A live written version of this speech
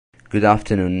Good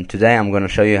afternoon. Today I'm going to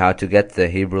show you how to get the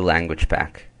Hebrew language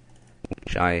pack,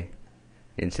 which I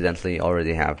incidentally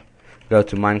already have. Go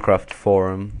to Minecraft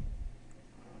forum,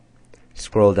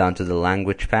 scroll down to the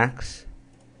language packs.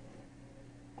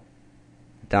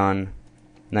 Done.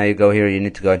 Now you go here, you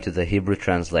need to go into the Hebrew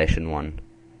translation one.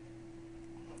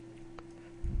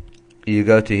 You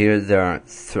go to here, there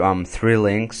are three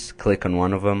links, click on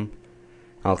one of them.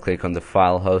 I'll click on the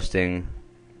file hosting.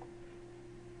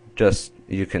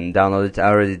 You can download it. I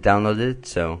already downloaded it,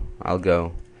 so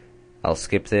I'll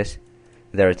skip this.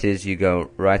 There it is. You go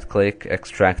right click,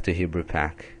 extract to Hebrew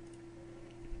pack,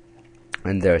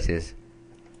 and there it is.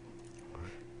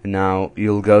 Now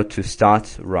you'll go to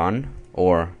start run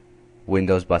or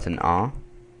Windows button R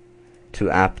to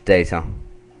appdata,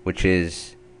 which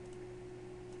is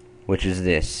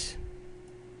this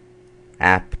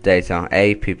appdata,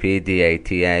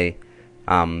 appdata,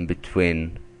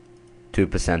 between 2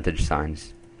 percentage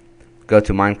signs. Go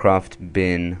to Minecraft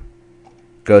bin,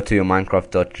 go to your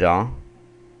Minecraft.jar,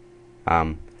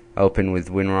 open with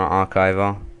WinRAR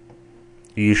archiver.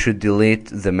 You should delete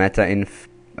the meta-inf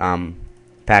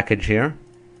package here,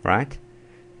 right?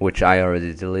 Which I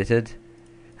already deleted.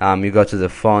 You go to the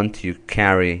font, you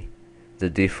carry the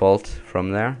default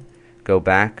from there. Go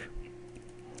back.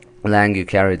 Lang, you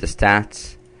carry the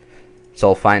stats. It's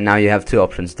all fine. Now you have two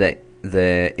options.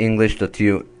 The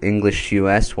English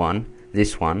US one,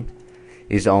 this one,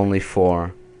 is only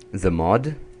for the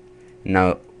mod.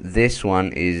 Now this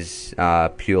one is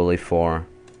purely for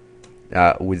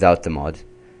without the mod.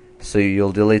 So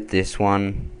you'll delete this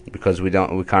one because we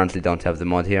currently don't have the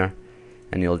mod here,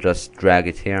 and you'll just drag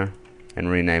it here and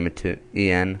rename it to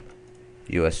EN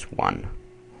US1.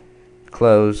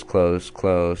 Close, close,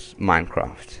 close.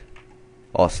 Minecraft.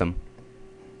 Awesome.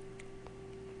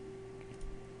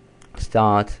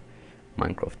 Start.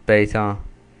 Minecraft beta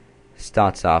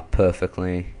starts up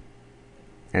perfectly,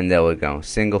 and there we go.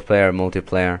 Single player,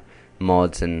 multiplayer,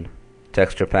 mods and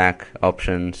texture pack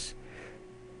options,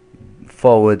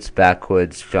 forwards,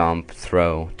 backwards, jump,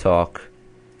 throw, talk.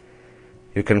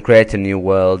 You can create a new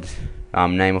world,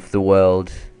 name of the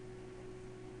world.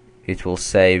 It will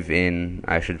save in,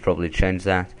 I should probably change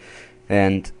that,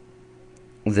 and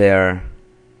there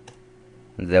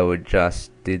we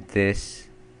just did this.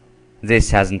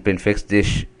 This hasn't been fixed.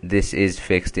 This is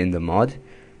fixed in the mod,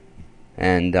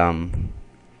 and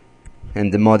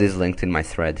the mod is linked in my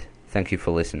thread. Thank you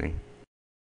for listening.